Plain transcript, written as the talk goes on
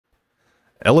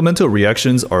Elemental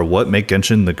reactions are what make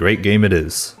Genshin the great game it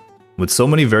is. With so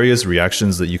many various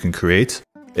reactions that you can create,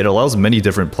 it allows many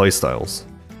different playstyles.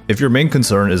 If your main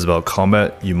concern is about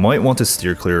combat, you might want to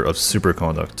steer clear of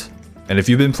Superconduct. And if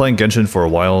you've been playing Genshin for a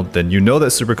while, then you know that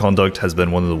Superconduct has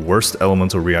been one of the worst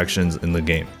elemental reactions in the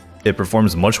game. It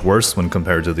performs much worse when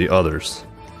compared to the others.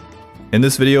 In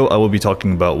this video, I will be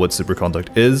talking about what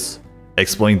Superconduct is,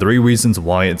 explain 3 reasons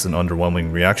why it's an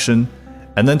underwhelming reaction,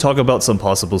 and then talk about some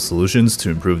possible solutions to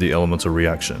improve the elemental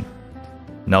reaction.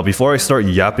 Now before I start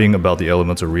yapping about the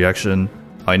elemental reaction,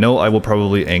 I know I will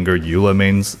probably anger Eula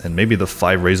mains and maybe the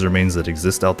 5 Razor mains that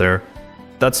exist out there.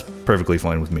 That's perfectly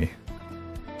fine with me.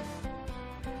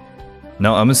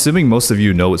 Now I'm assuming most of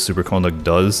you know what Superconduct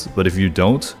does, but if you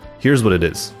don't, here's what it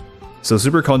is. So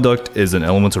Superconduct is an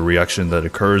elemental reaction that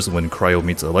occurs when Cryo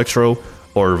meets Electro,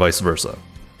 or vice versa.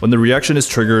 When the reaction is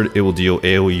triggered, it will deal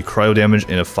AoE cryo damage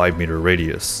in a 5-meter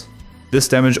radius. This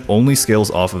damage only scales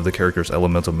off of the character's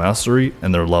elemental mastery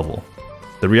and their level.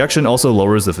 The reaction also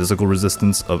lowers the physical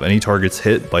resistance of any targets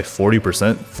hit by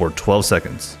 40% for 12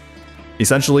 seconds.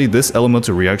 Essentially, this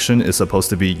elemental reaction is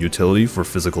supposed to be utility for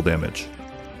physical damage.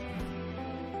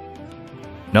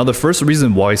 Now the first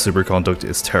reason why Superconduct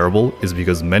is terrible is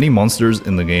because many monsters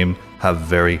in the game have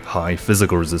very high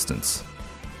physical resistance.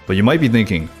 But you might be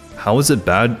thinking, how is it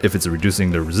bad if it's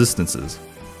reducing their resistances?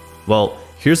 Well,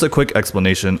 here's a quick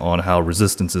explanation on how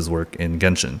resistances work in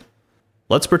Genshin.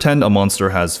 Let's pretend a monster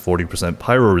has 40%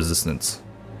 pyro resistance.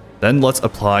 Then let's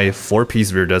apply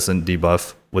 4-piece viridescent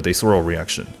debuff with a swirl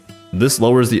reaction. This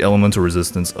lowers the elemental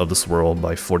resistance of the swirl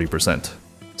by 40%.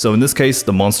 So in this case,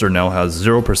 the monster now has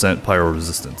 0% pyro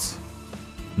resistance.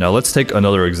 Now let's take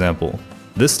another example.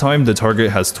 This time the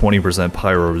target has 20%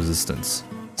 pyro resistance.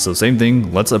 So same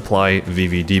thing, let's apply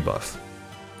VV debuff.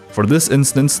 For this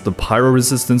instance, the pyro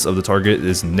resistance of the target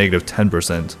is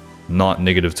 -10%, not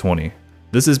 -20.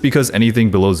 This is because anything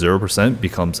below 0%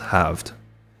 becomes halved.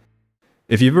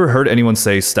 If you've ever heard anyone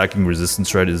say stacking resistance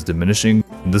shred is diminishing,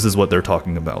 this is what they're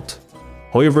talking about.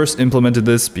 Hoyoverse implemented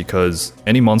this because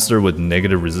any monster with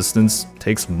negative resistance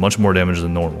takes much more damage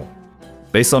than normal.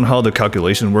 Based on how the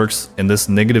calculation works, in this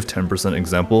 -10%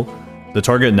 example, the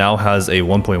target now has a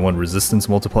 1.1 resistance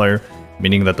multiplier,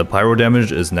 meaning that the pyro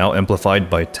damage is now amplified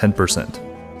by 10%.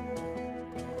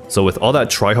 So with all that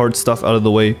tryhard stuff out of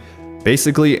the way,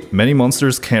 basically many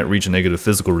monsters can't reach negative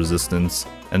physical resistance,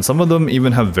 and some of them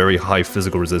even have very high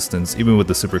physical resistance even with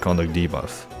the Superconduct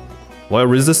debuff. While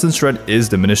resistance shred is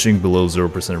diminishing below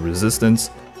 0% resistance,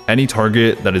 any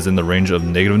target that is in the range of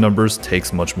negative numbers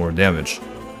takes much more damage.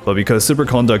 But because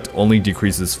Superconduct only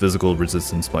decreases physical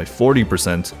resistance by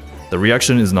 40%, the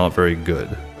reaction is not very good.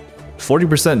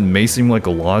 40% may seem like a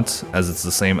lot, as it's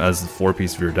the same as the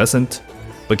 4-piece viridescent,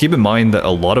 but keep in mind that a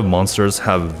lot of monsters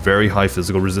have very high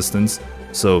physical resistance,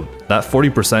 so that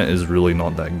 40% is really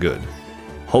not that good.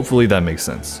 Hopefully that makes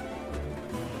sense.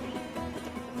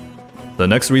 The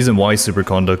next reason why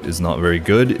Superconduct is not very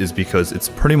good is because it's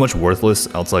pretty much worthless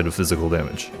outside of physical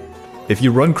damage. If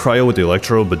you run Cryo with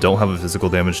Electro but don't have a physical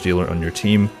damage dealer on your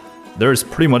team, there is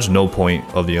pretty much no point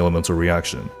of the elemental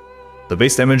reaction. The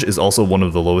base damage is also one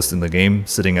of the lowest in the game,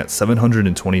 sitting at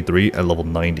 723 at level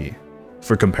 90.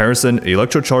 For comparison,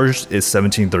 Electrocharged is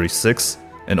 1736,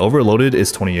 and Overloaded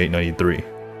is 2893.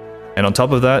 And on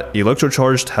top of that,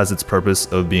 Electrocharged has its purpose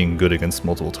of being good against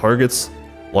multiple targets,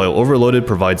 while Overloaded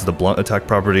provides the blunt attack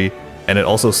property, and it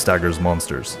also staggers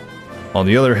monsters. On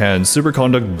the other hand,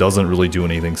 Superconduct doesn't really do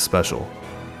anything special.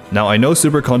 Now I know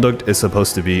Superconduct is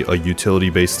supposed to be a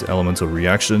utility-based elemental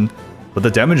reaction, but the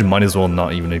damage might as well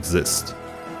not even exist.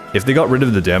 If they got rid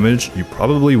of the damage, you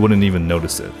probably wouldn't even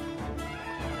notice it.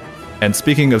 And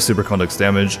speaking of Superconduct's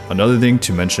damage, another thing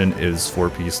to mention is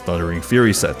 4-piece Thundering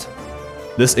Fury set.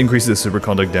 This increases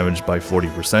Superconduct damage by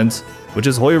 40%, which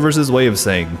is Hoyoverse's way of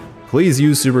saying, please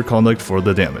use Superconduct for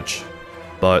the damage.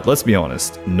 But let's be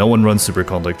honest, no one runs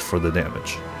Superconduct for the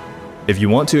damage. If you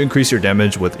want to increase your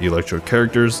damage with Electro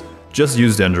characters, just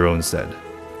use Dendro instead.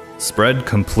 Spread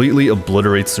completely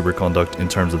obliterates Superconduct in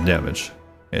terms of damage.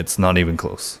 It's not even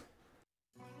close.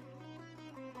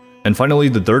 And finally,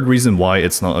 the third reason why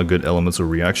it's not a good elemental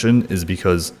reaction is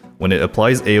because when it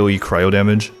applies AoE cryo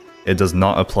damage, it does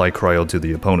not apply cryo to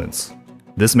the opponents.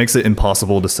 This makes it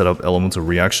impossible to set up elemental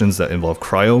reactions that involve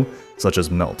cryo, such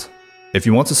as melt. If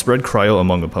you want to spread cryo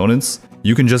among opponents,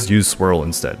 you can just use swirl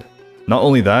instead. Not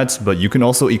only that, but you can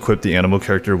also equip the animal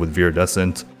character with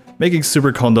viridescent, making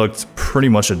Superconduct pretty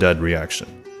much a dead reaction.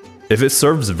 If it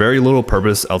serves very little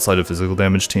purpose outside of physical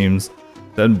damage teams,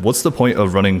 then what's the point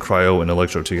of running Cryo and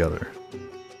Electro together?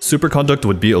 Superconduct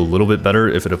would be a little bit better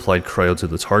if it applied Cryo to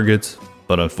the target,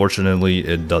 but unfortunately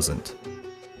it doesn't.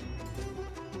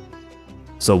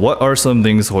 So what are some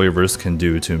things Hoyoverse can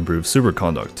do to improve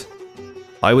Superconduct?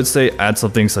 I would say add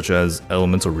something such as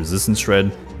elemental resistance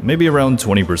shred, maybe around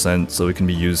 20% so it can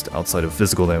be used outside of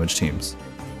physical damage teams.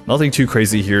 Nothing too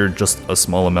crazy here, just a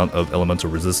small amount of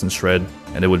elemental resistance shred,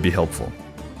 and it would be helpful.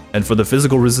 And for the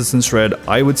physical resistance shred,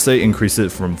 I would say increase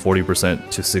it from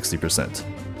 40% to 60%.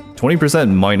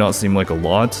 20% might not seem like a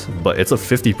lot, but it's a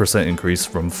 50% increase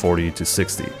from 40 to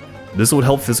 60. This would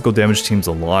help physical damage teams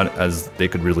a lot as they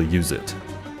could really use it.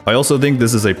 I also think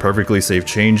this is a perfectly safe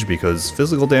change because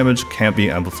physical damage can't be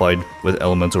amplified with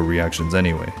elemental reactions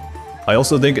anyway. I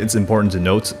also think it's important to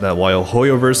note that while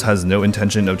Hoyoverse has no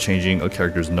intention of changing a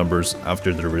character's numbers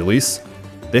after their release,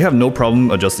 they have no problem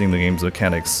adjusting the game's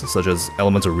mechanics such as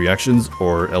elemental reactions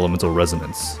or elemental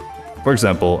resonance. For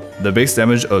example, the base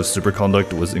damage of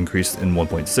Superconduct was increased in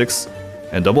 1.6,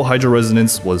 and double Hydro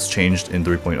Resonance was changed in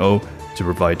 3.0 to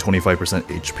provide 25%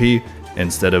 HP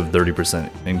instead of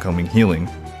 30% incoming healing.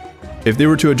 If they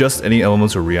were to adjust any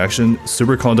elemental reaction,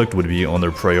 Superconduct would be on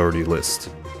their priority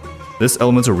list. This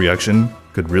elemental reaction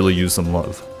could really use some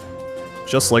love.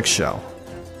 Just like Xiao.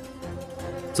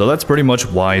 So that's pretty much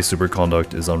why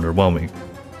Superconduct is underwhelming.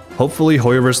 Hopefully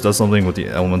Hoyoverse does something with the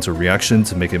elemental reaction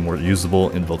to make it more usable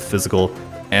in both physical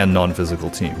and non-physical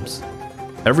teams.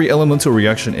 Every elemental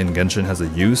reaction in Genshin has a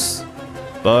use,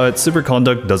 but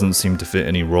Superconduct doesn't seem to fit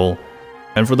any role,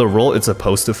 and for the role it's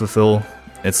supposed to fulfill,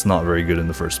 it's not very good in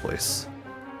the first place.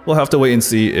 We'll have to wait and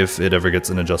see if it ever gets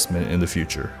an adjustment in the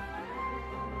future.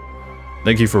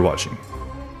 Thank you for watching.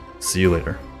 See you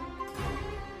later.